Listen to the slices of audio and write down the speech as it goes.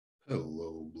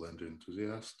Hello, Blender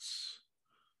enthusiasts.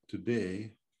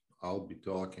 Today, I'll be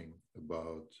talking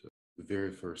about the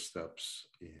very first steps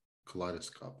in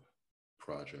Kaleidoscope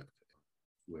project.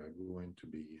 We're going to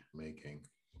be making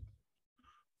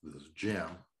this gem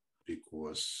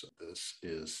because this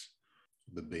is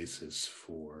the basis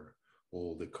for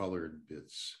all the colored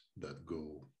bits that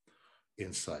go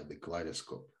inside the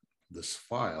Kaleidoscope. This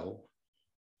file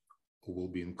will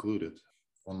be included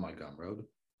on my Gumroad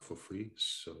for free,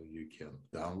 so you can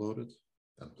download it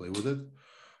and play with it.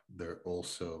 There are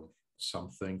also some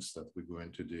things that we're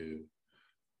going to do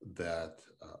that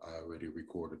I already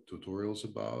recorded tutorials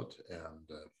about, and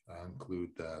I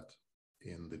include that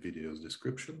in the video's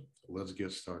description. Let's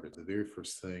get started. The very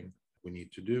first thing we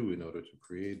need to do in order to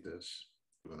create this,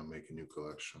 we're going to make a new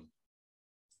collection.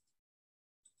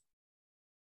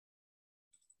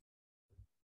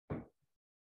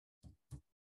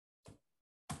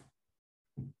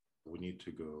 We need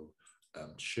to go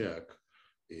and check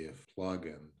if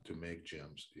plugin to make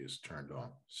gems is turned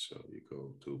on. So you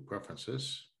go to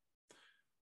preferences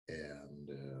and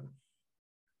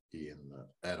in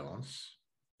add-ons,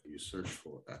 you search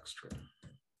for extra.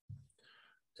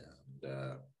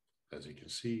 And as you can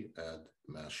see, add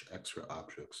mesh extra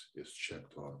objects is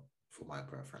checked on for my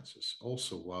preferences.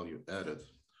 Also, while you edit,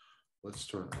 let's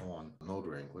turn on Node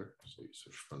Wrangler. So you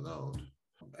search for Node,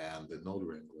 and the Node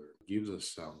Wrangler gives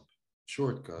us some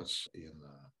shortcuts in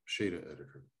shader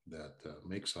editor that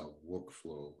makes our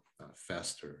workflow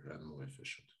faster and more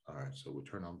efficient. All right, so we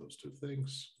turn on those two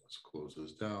things. Let's close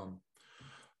this down.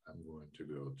 I'm going to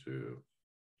go to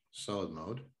solid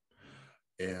mode,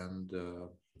 and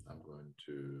I'm going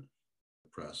to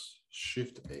press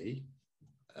Shift A,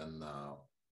 and now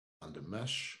under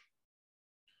mesh,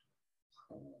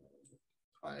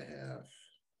 I have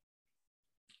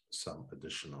some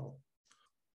additional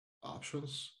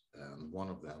options, and one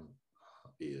of them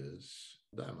is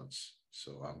diamonds.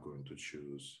 So I'm going to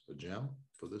choose a gem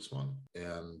for this one,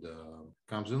 and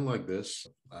comes in like this.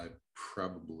 I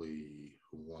probably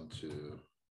want to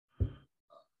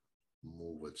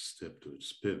move its step to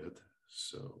its pivot.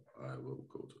 So I will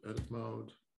go to edit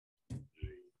mode, G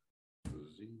to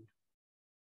Z.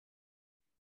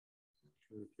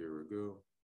 Okay, here we go.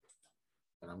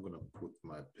 And I'm going to put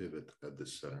my pivot at the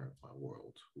center of my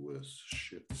world with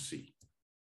Shift C.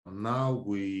 Now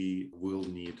we will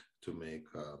need to make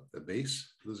a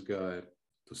base for this guy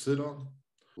to sit on.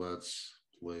 Let's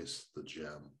place the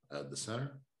gem at the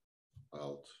center,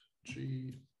 Alt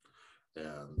G,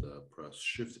 and press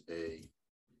Shift A.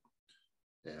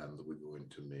 And we're going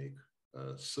to make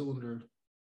a cylinder.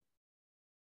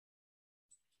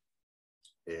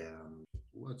 And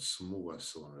let's move our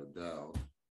cylinder down,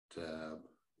 Tab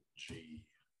G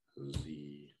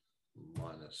Z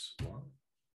 -1.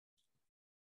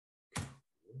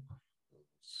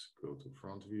 Let's go to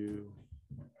front view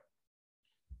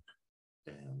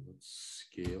and let's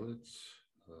scale it,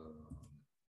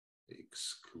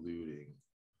 excluding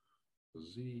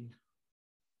Z,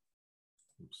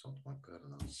 something like that,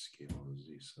 and I'll scale on the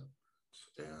Z separate.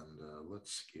 And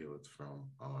let's scale it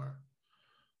from our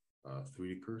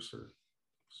 3D cursor.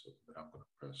 So I'm going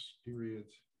to press period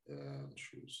and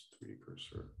choose 3D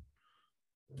cursor,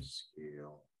 and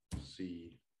scale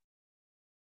Z,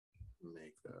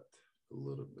 make that a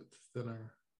little bit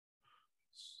thinner,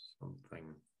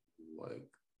 something like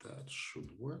that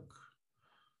should work.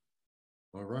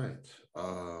 All right,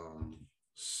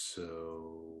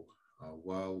 so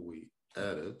while we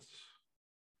edit,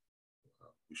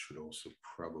 we should also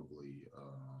probably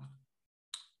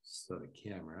set a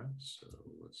camera. So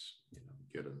let's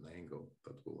get an angle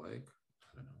that we like.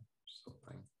 I don't know,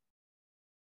 something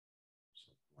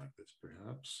like this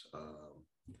perhaps.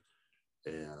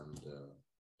 And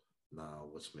now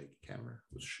let's make a camera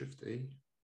with Shift A.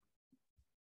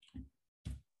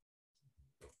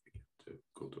 To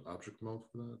go to object mode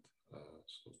for that.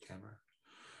 So camera.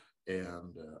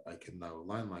 And I can now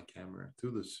align my camera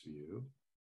to this view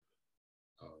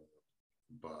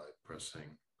by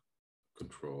pressing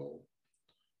Control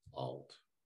Alt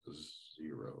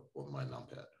 0 on my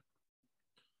numpad.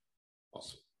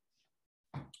 Awesome.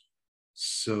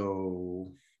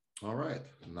 So, all right,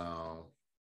 now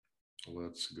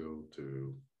let's go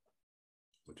to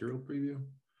material preview.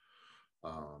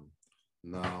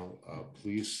 Now,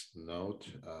 please note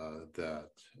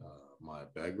that my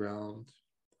background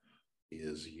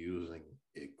is using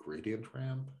a gradient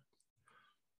ramp,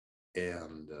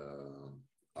 and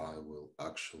I will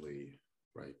actually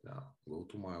right now go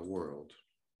to my world,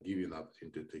 give you an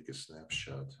opportunity to take a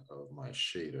snapshot of my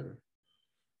shader.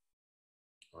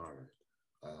 All right.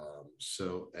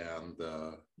 So, and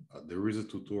there is a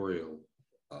tutorial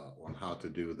on how to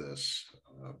do this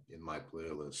in my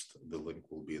playlist. The link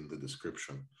will be in the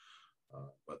description.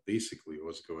 But basically,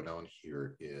 what's going on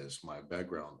here is my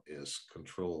background is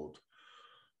controlled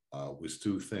with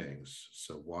two things.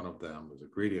 So one of them is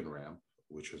a gradient ramp,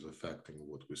 which is affecting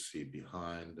what we see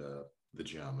behind the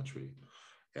geometry.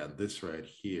 And this right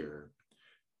here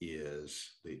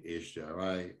is the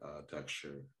HDRI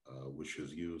texture, which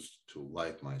is used to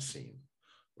light my scene,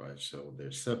 right? So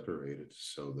they're separated,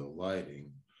 so the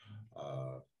lighting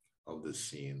of the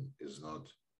scene is not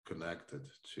connected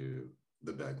to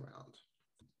the background.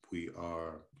 We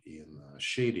are in a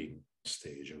shading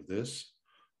stage of this.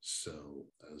 So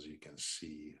as you can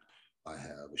see, I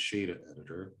have a shader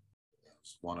editor.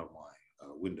 It's one of my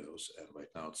windows, and right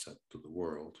now it's set to the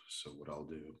world. So what I'll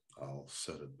do, I'll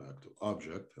set it back to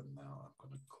object, and now I'm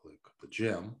going to click the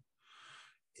gem,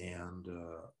 and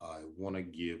I want to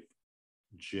give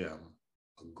gem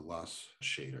a glass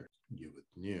shader. Give it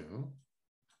new.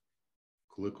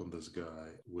 Click on this guy,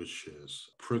 which is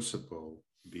principal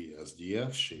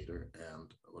BSDF shader,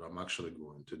 and what I'm actually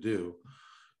going to do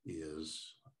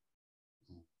is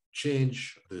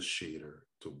change this shader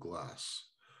to glass.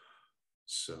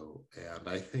 So, and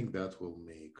I think that will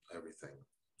make everything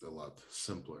a lot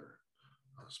simpler,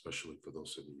 especially for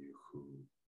those of you who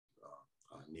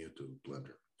are new to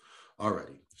Blender.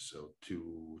 Alrighty, so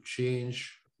to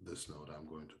change this node, I'm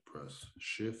going to press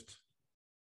Shift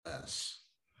S.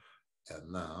 And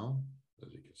now,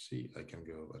 as you can see, I can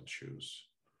go and choose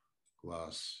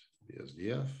glass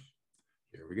BSDF.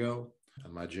 Here we go.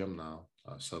 And my gem now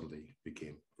suddenly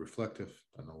became reflective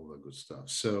and all that good stuff.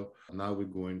 So now we're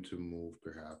going to move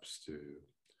perhaps to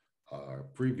our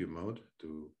preview mode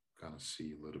to kind of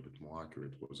see a little bit more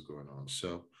accurate what's going on.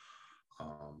 So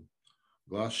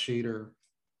glass shader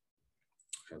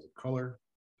has a color,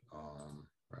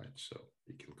 right? So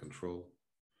you can control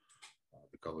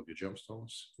the color of your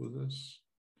gemstones with this.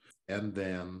 And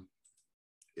then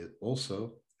it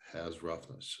also has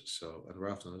roughness. So, and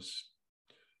roughness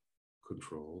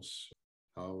controls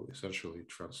how essentially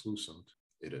translucent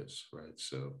it is, right?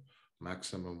 So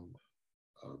maximum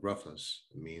roughness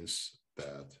means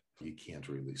that you can't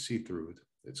really see through it.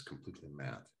 It's completely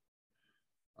matte.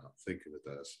 Think of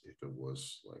it as if it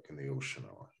was like in the ocean,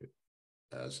 or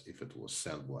as if it was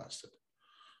sandblasted.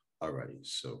 Alrighty,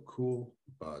 so cool,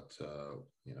 but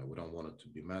you know, we don't want it to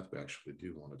be matte. We actually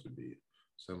do want it to be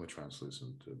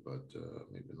semi-translucent, but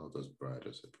maybe not as bright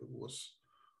as if it was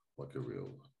like a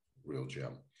real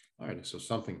gem. Alrighty, so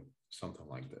something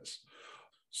like this.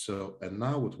 So, and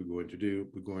now what we're going to do,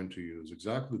 we're going to use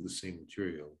exactly the same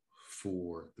material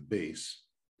for the base.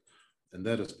 And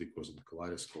that is because the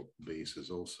Kaleidoscope base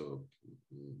is also,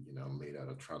 you know, made out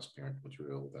of transparent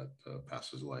material that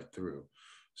passes light through.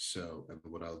 So, and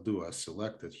what I'll do, I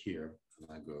select it here, and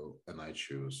I go and I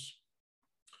choose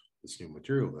this new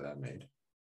material that I made.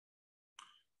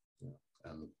 Yeah,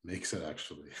 and it makes it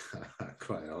actually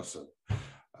quite awesome.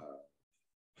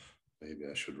 Maybe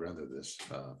I should render this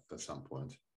at some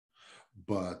point.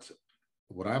 But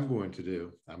what I'm going to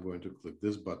do, I'm going to click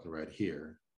this button right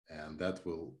here, and that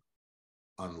will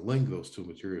unlink those two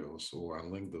materials or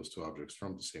unlink those two objects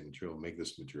from the same material, make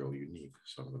this material unique.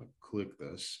 So I'm going to click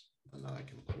this, and now I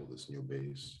can pull this new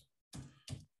base.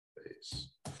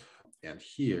 And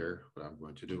here, what I'm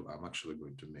going to do, I'm actually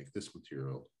going to make this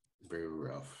material very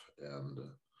rough and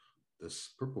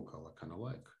this purple color kind of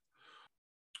like.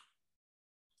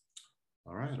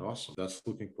 All right, awesome. That's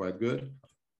looking quite good.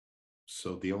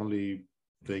 So the only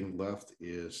thing left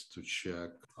is to check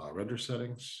render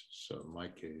settings. So in my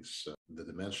case, the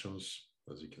dimensions,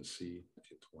 as you can see,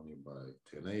 1020 by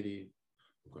 1080.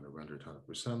 I'm going to render it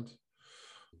 100%.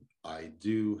 I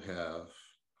do have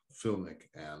filmic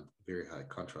and very high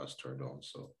contrast turned on.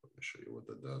 So let me show you what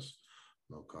that does.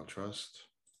 No contrast,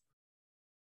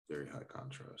 very high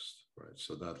contrast, right?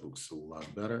 So that looks a lot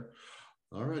better.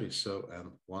 Alrighty, so,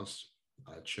 and once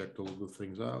I checked all the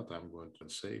things out, I'm going to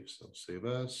save, so save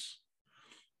as.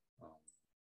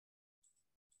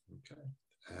 Okay,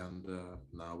 and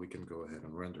now we can go ahead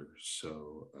and render.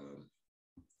 So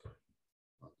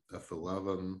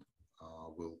F11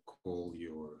 will call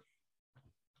your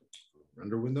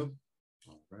render window.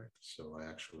 All right, so I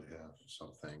actually have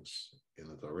some things in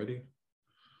it already.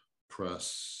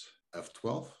 Press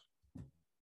F12.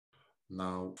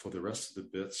 Now, for the rest of the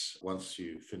bits, once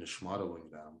you finish modeling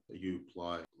them, you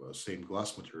apply the same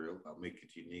glass material, make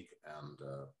it unique, and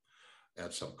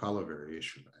add some color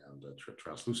variation and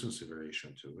translucency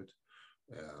variation to it.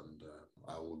 And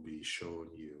I will be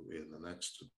showing you in the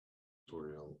next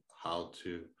tutorial how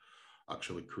to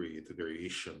actually create the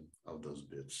variation of those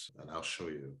bits. And I'll show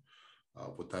you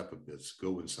what type of bits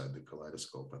go inside the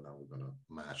kaleidoscope, and then we're going to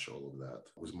match all of that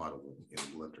with modeling in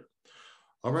Blender.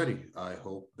 Alrighty, I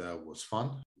hope that was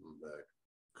fun. The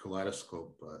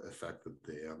kaleidoscope effect at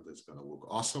the end is going to look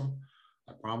awesome,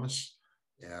 I promise.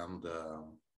 And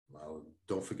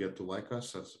don't forget to like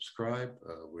us and subscribe.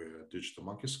 We're Digital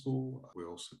Monkey School. We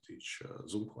also teach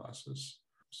Zoom classes.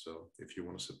 So if you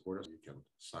want to support us, you can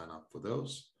sign up for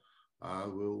those. I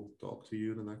will talk to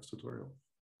you in the next tutorial.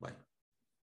 Bye.